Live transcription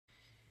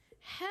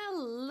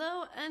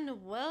Hello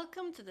and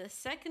welcome to the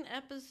second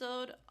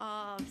episode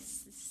of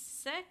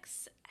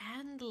Sex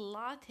and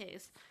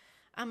Lattes.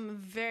 I'm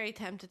very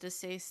tempted to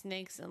say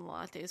Snakes and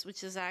Lattes,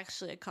 which is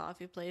actually a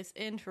coffee place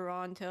in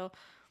Toronto.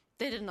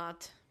 They did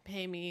not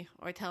pay me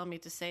or tell me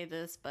to say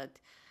this, but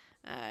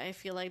I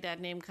feel like that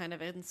name kind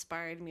of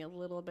inspired me a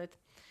little bit.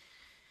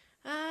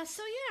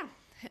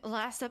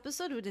 Last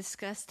episode we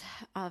discussed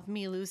of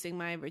me losing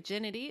my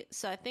virginity.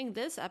 So I think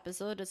this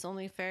episode is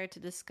only fair to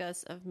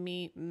discuss of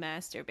me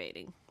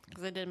masturbating,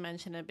 because I didn't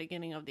mention at the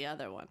beginning of the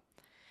other one.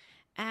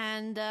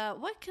 And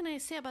what can I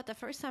say about the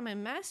first time I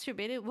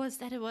masturbated was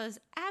that it was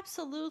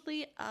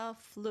absolutely a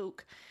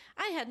fluke.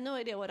 I had no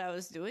idea what I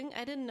was doing.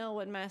 I didn't know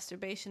what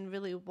masturbation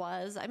really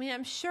was. I mean,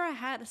 I'm sure I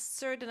had a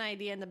certain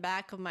idea in the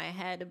back of my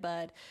head,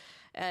 but,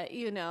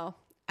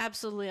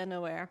 absolutely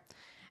unaware.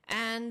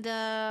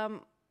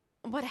 And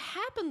what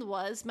happened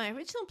was my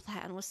original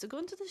plan was to go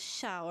into the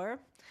shower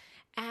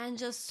and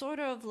just sort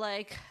of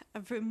like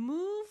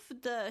remove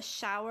the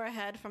shower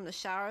head from the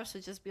shower. So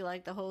just be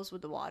like the hose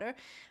with the water.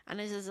 And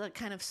I just like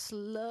kind of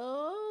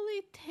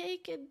slowly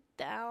take it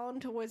down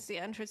towards the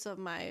entrance of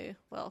my,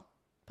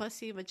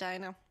 pussy,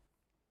 vagina.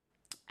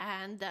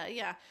 And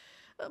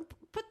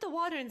put the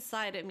water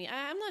inside of me.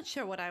 I'm not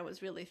sure what I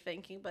was really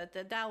thinking, but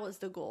that was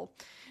the goal.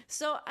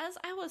 So as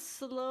I was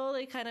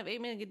slowly kind of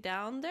aiming it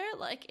down there,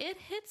 like it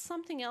hit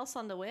something else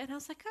on the way, and I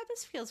was like, oh,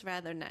 this feels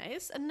rather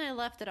nice. And then I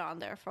left it on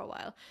there for a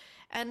while.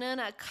 And then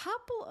a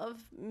couple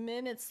of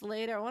minutes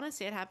later, I want to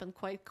say it happened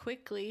quite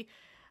quickly,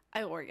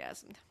 I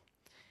orgasmed.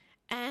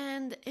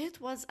 And it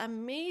was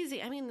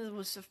amazing. I mean, it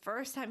was the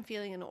first time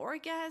feeling an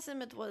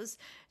orgasm. It was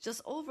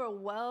just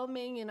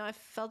overwhelming. You know, I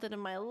felt it in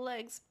my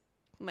legs,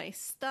 my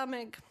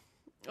stomach,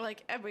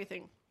 like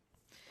everything.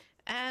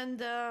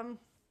 And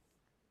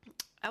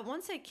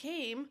once I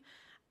came,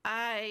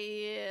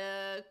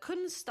 I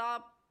couldn't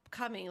stop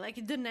coming. Like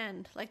it didn't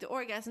end. Like the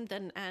orgasm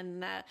didn't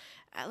end.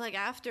 Like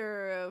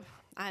after,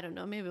 I don't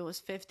know, maybe it was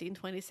 15,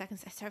 20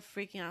 seconds, I started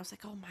freaking out. I was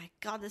like, oh my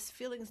God, this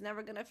feeling's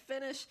never going to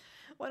finish.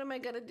 What am I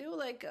going to do?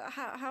 Like,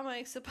 how am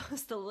I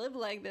supposed to live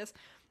like this?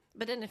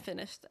 But then it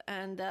finished,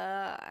 and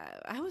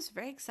I was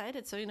very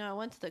excited. So, I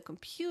went to the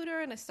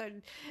computer, and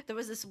there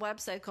was this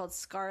website called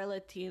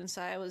Scarlet Teen,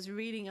 so I was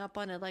reading up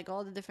on it, like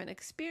all the different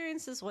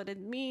experiences, what it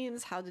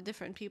means, how the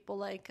different people,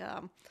 like,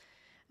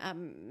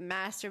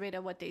 masturbate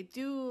and what they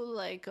do,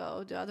 like,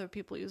 do other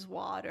people use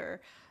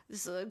water?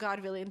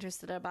 Got really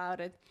interested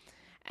about it.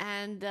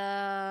 And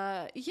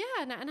I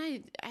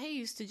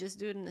used to just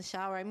do it in the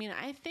shower. I mean,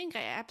 I think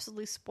I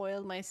absolutely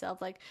spoiled myself.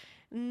 Like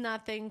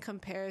nothing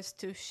compares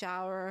to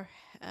shower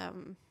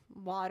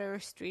water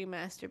stream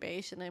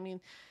masturbation. I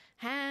mean,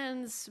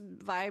 hands,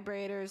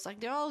 vibrators, like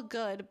they're all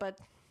good, but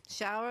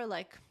shower,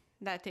 like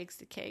that takes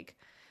the cake.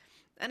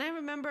 And I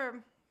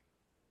remember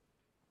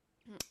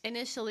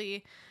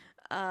initially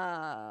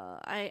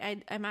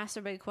I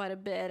masturbated quite a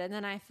bit, and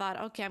then I thought,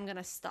 okay, I'm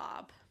gonna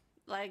stop.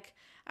 Like,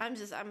 I'm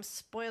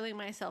spoiling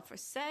myself for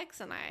sex,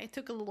 and I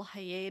took a little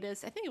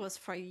hiatus. I think it was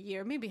for a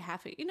year, maybe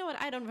half a year. You know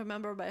what? I don't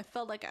remember, but it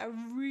felt like a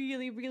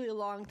really, really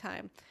long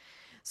time.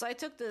 So I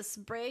took this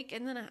break,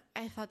 and then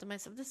I thought to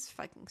myself, this is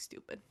fucking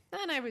stupid.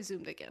 And I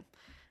resumed again.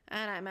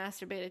 And I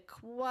masturbated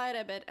quite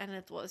a bit, and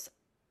it was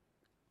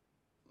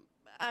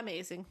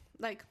amazing.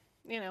 Like,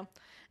 and it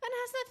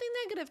has nothing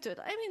negative to it.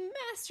 I mean,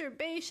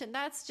 masturbation,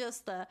 that's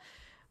just the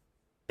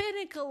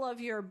pinnacle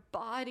of your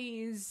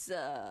body's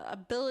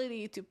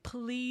ability to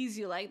please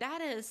you. Like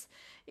that is,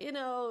 I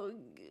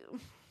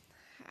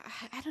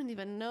don't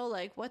even know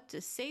like what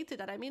to say to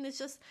that. I mean,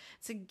 it's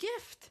a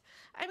gift.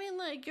 I mean,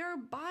 like your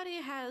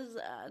body has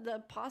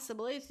the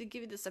possibility to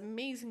give you this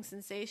amazing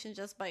sensation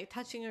just by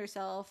touching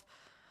yourself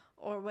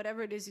or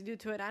whatever it is you do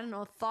to it. I don't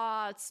know,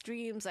 thoughts,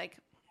 dreams, like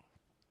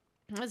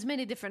there's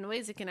many different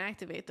ways it can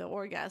activate the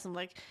orgasm,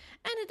 and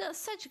it does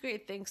such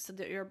great things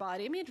to your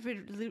body. I mean, it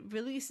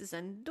releases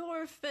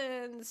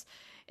endorphins.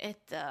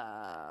 It,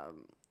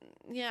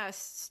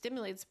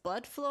 stimulates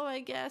blood flow,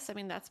 I guess. I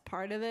mean, that's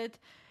part of it.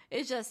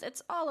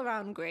 It's all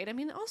around great. I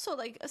mean, also,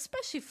 like,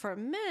 especially for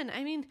men,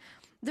 I mean,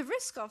 the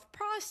risk of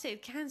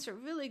prostate cancer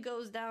really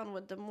goes down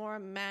with the more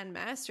man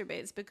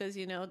masturbates because,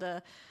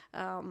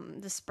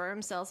 the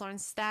sperm cells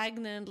aren't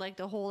stagnant, like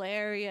the whole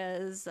area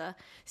is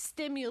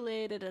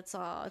stimulated, it's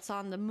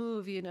on the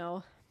move,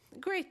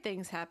 Great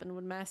things happen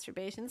with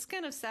masturbation. It's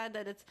kind of sad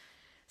that it's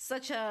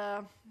such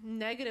a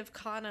negative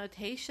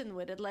connotation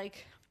with it,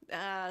 like,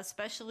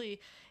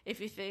 especially if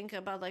you think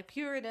about like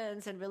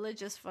Puritans and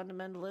religious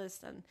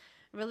fundamentalists and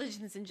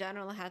religions in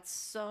general had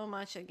so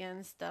much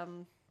against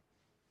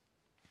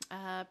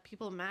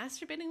people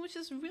masturbating, which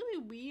is really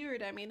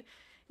weird. I mean,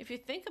 if you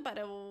think about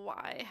it,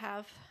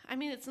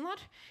 it's not,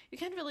 you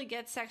can't really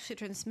get sexually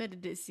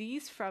transmitted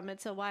disease from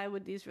it, so why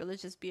would these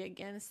religions be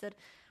against it?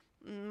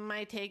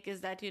 My take is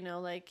that,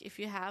 like if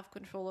you have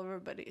control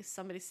over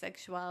somebody's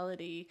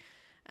sexuality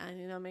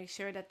and, make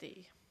sure that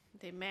they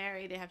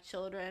marry, they have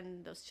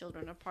children, those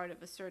children are part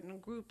of a certain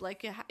group,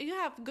 like you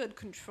have good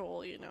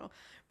control,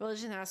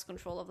 Religion has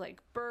control of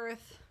like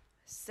birth,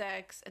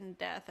 sex, and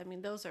death. I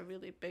mean, those are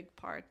really big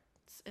part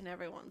It's in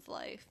everyone's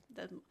life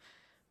that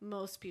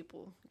most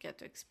people get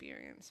to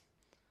experience.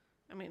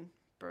 I mean,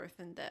 birth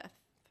and death,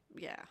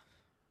 yeah,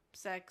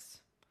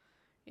 sex,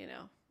 you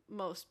know,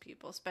 most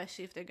people,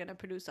 especially if they're going to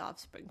produce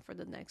offspring for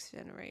the next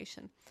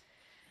generation.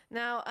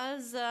 Now,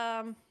 as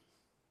I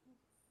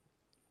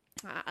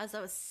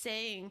was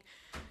saying,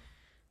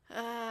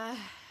 uh,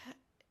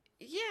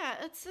 yeah,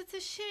 it's a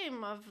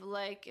shame of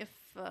like if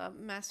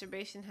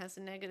masturbation has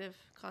a negative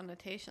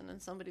connotation in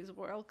somebody's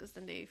world, because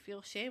then they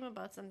feel shame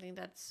about something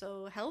that's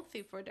so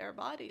healthy for their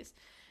bodies.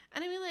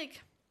 And I mean,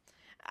 like,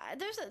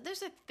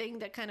 there's a thing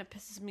that kind of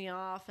pisses me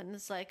off, and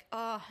it's like,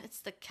 oh,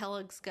 it's the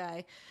Kellogg's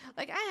guy.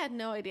 Like, I had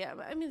no idea.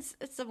 I mean,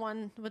 it's the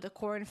one with the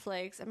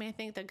cornflakes. I mean, I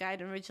think the guy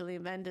that originally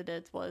invented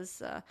it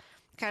was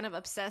kind of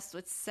obsessed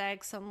with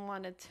sex and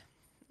wanted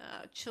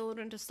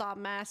children to stop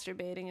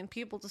masturbating and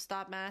people to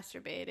stop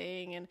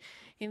masturbating, and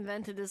he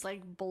invented this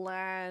like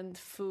bland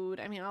food.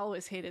 I mean, I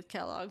always hated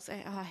Kellogg's.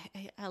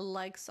 I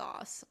like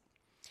sauce,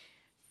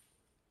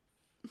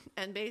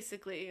 and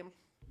basically,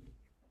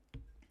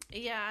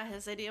 yeah,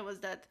 his idea was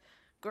that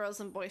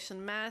girls and boys should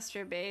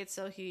masturbate.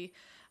 So he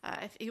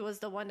was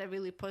the one that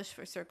really pushed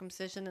for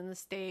circumcision in the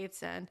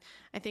States, and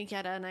I think he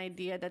had an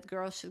idea that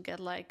girls should get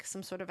like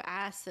some sort of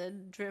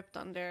acid dripped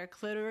on their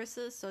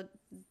clitorises so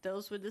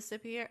those would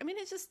disappear. I mean,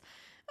 it's just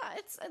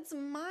it's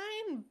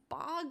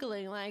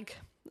mind-boggling. Like,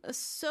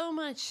 so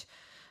much,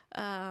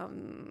 how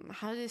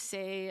do you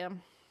say,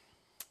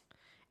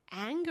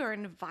 anger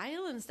and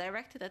violence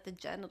directed at the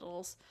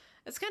genitals.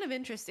 It's kind of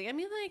interesting. I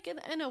mean, like,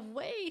 in a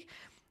way,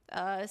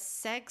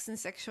 sex and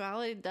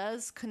sexuality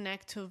does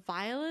connect to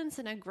violence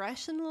and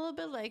aggression a little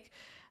bit. Like,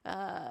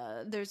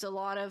 there's a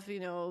lot of,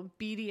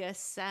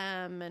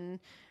 BDSM and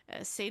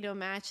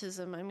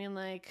sadomasochism. I mean,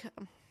 like,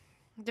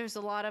 there's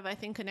a lot of, I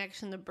think,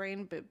 connection in the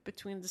brain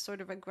between the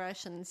sort of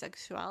aggression and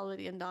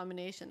sexuality and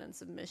domination and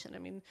submission. I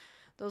mean,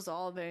 those are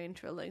all very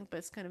interlinked, but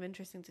it's kind of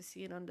interesting to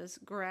see it on this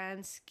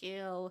grand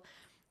scale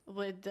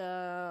with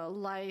the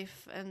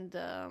life and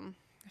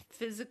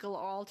physical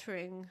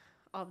altering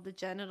of the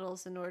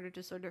genitals in order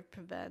to sort of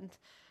prevent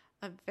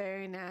a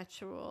very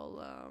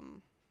natural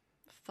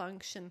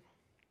function.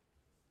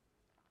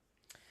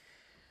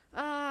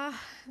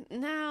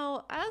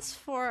 Now, as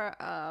for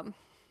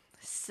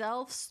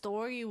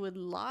self-story with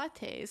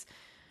lattes,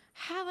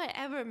 have I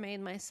ever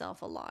made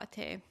myself a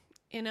latte?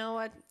 You know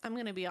what? I'm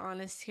going to be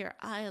honest here.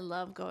 I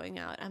love going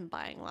out and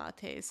buying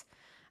lattes.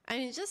 I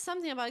mean, just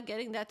something about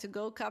getting that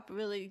to-go cup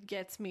really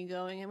gets me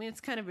going. I mean,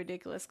 it's kind of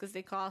ridiculous because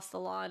they cost a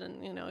lot,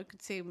 and, it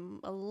could save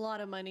a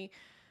lot of money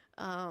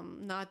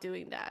not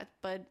doing that.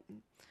 But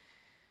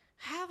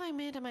have I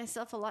made it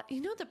myself a lot?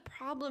 The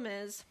problem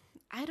is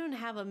I don't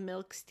have a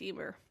milk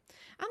steamer.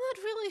 I'm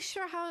not really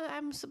sure how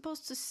I'm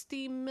supposed to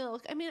steam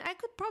milk. I mean, I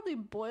could probably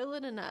boil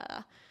it in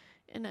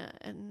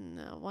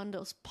one of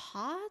those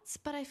pots,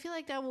 but I feel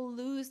like that will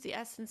lose the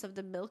essence of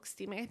the milk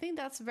steaming. I think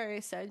that's very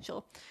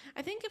essential.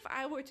 I think if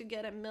I were to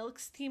get a milk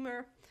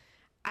steamer,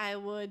 I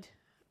would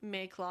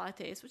make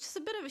lattes, which is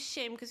a bit of a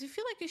shame because you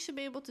feel like you should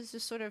be able to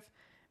just sort of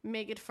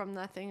make it from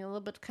nothing, a little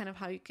bit kind of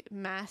how you could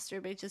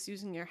masturbate just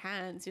using your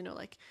hands,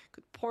 like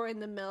could pour in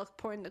the milk,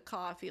 pour in the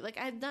coffee. Like,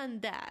 I've done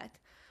that.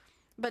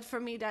 But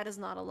for me, that is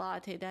not a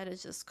latte. That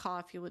is just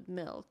coffee with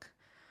milk.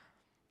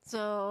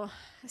 So,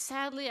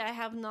 sadly, I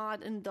have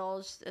not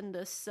indulged in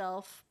the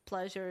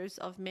self-pleasures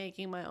of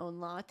making my own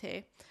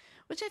latte,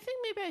 which I think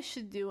maybe I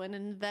should do and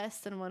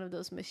invest in one of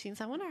those machines.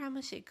 I wonder how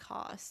much they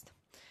cost.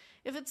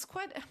 If it's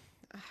quite...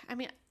 I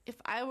mean, if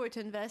I were to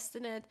invest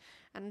in it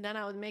and then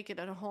I would make it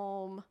at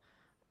home,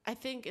 I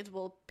think it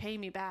will pay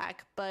me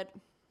back. But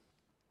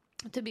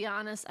to be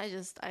honest,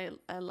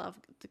 I love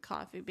the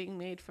coffee being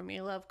made for me.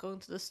 I love going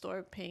to the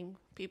store, paying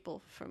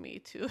people for me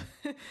to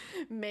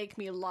make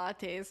me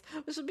lattes,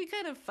 which would be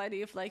kind of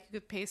funny if like you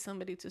could pay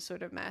somebody to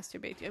sort of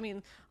masturbate you. I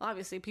mean,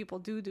 obviously people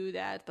do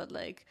that, but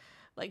like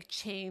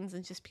chains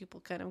and just people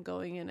kind of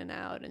going in and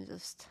out and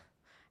just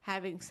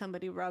having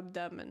somebody rub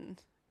them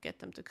and get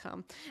them to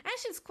come.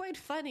 Actually, it's quite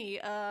funny.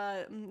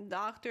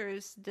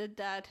 Doctors did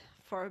that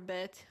for a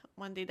bit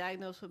when they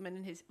diagnosed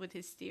women with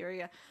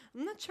hysteria.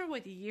 I'm not sure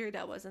what year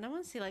that was, and I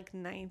want to say like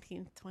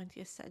 19th,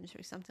 20th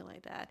century, something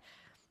like that.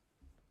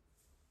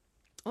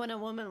 When a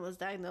woman was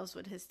diagnosed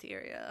with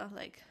hysteria,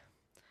 like,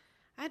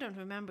 I don't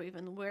remember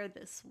even where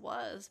this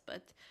was,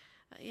 but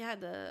yeah,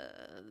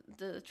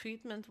 the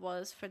treatment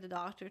was for the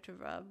doctor to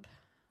rub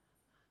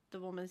the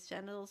woman's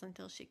genitals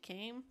until she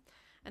came.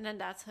 And then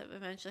that's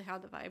eventually how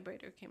the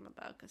vibrator came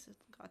about, because it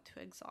got too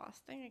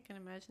exhausting. I can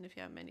imagine if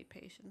you have many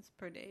patients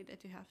per day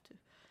that you have to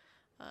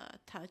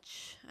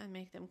touch and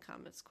make them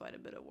come, it's quite a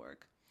bit of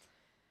work.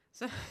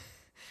 So,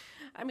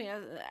 I mean,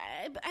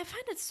 I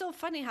find it so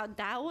funny how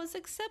that was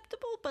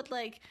acceptable, but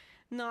like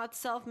not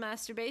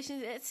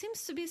self-masturbation. It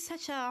seems to be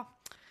such a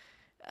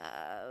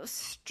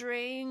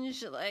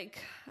strange, like...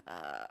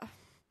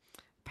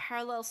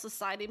 parallel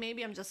society.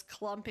 Maybe I'm just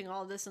clumping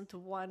all this into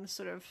one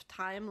sort of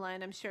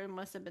timeline. I'm sure it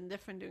must have been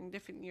different during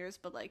different years,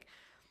 but like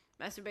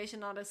Masturbation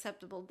not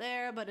acceptable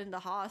there, but in the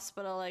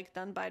hospital, like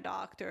done by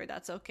doctor,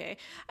 that's okay.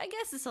 I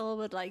guess it's a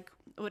little bit like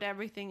with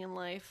everything in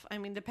life. I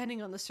mean,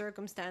 depending on the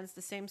circumstance,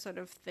 the same sort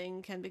of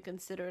thing can be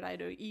considered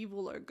either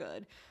evil or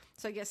good.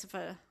 So I guess if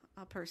a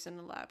person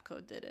in lab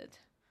coat did it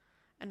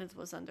and it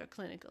was under a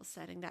clinical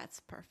setting,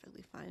 that's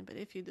perfectly fine. But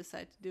if you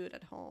decide to do it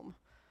at home,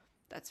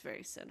 that's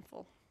very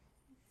sinful.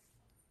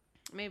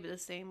 Maybe the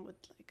same with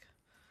like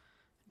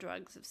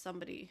drugs. If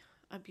somebody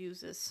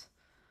abuses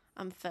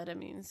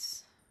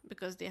amphetamines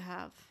because they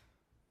have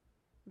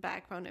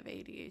background of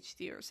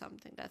ADHD or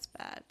something, that's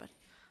bad. But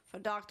if a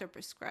doctor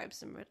prescribes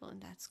them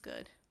Ritalin, that's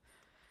good.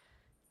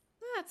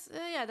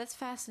 That's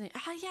fascinating.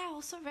 Yeah, I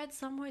also read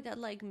somewhere that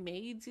like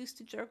maids used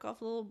to jerk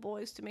off little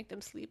boys to make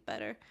them sleep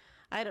better.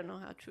 I don't know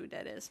how true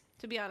that is.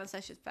 To be honest,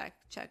 I should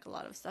fact check a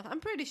lot of stuff. I'm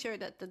pretty sure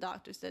that the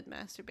doctors did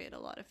masturbate a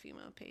lot of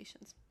female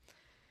patients.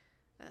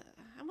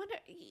 I wonder.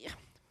 Yeah,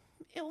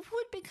 it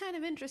would be kind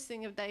of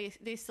interesting if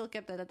they still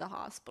kept that at the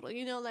hospital.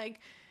 Like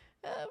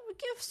we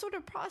give sort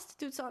of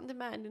prostitutes on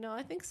demand.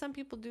 I think some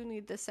people do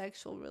need the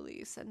sexual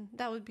release, and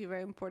that would be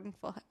very important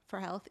for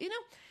health.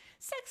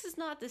 Sex is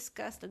not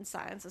discussed in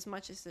science as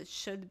much as it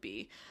should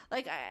be.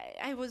 Like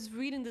I was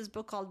reading this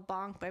book called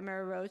Bonk by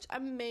Mary Roach.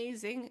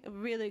 Amazing,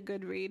 really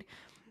good read.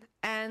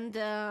 And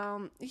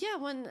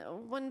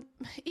when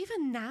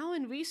even now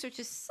in research,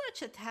 it's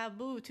such a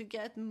taboo to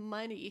get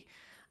money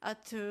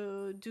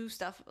to do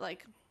stuff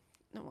like,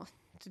 no, well,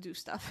 to do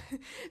stuff,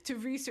 to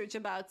research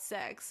about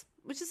sex,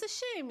 which is a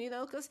shame,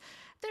 because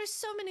there's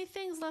so many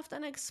things left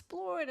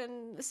unexplored,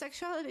 and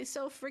sexuality is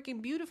so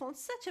freaking beautiful and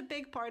such a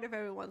big part of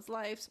everyone's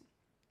lives.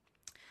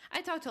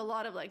 I talked to a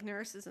lot of like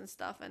nurses and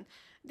stuff, and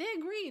they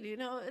agreed.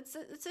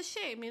 It's a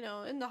shame.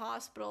 In the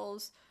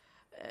hospitals,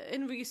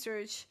 in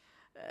research,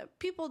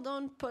 people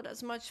don't put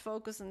as much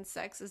focus on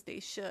sex as they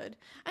should.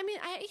 I mean,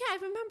 I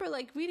remember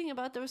like reading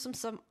about, there was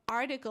some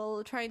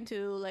article trying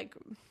to like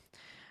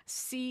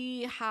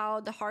see how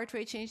the heart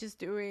rate changes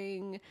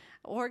during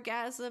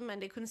orgasm,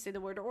 and they couldn't say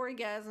the word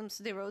orgasm,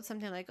 so they wrote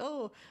something like,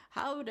 "Oh,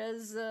 how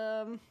does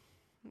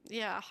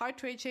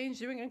heart rate change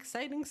during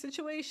exciting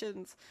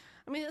situations?"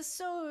 I mean, it's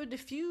so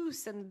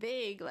diffuse and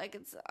vague. Like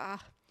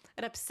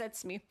it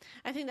upsets me.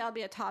 I think that'll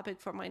be a topic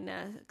for my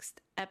next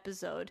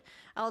episode.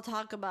 I'll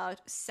talk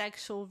about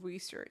sexual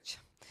research.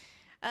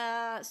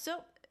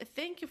 So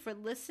thank you for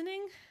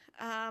listening.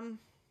 I'm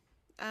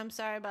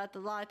sorry about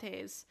the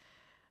lattes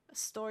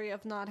story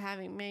of not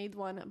having made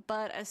one,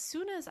 but as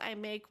soon as I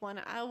make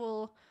one, I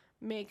will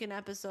make an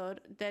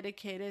episode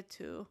dedicated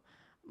to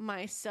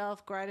my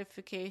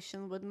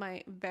self-gratification with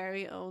my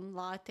very own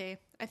latte.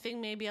 I think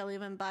maybe I'll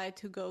even buy a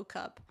to-go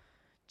cup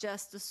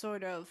just to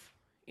sort of,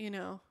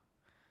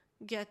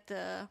 get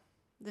the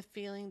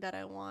feeling that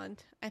I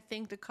want. I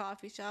think the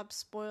coffee shop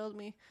spoiled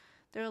me.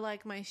 They're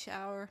like my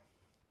shower.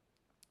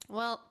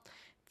 Well,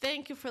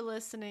 thank you for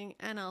listening,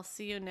 and I'll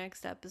see you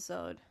next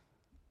episode.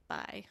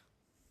 Bye.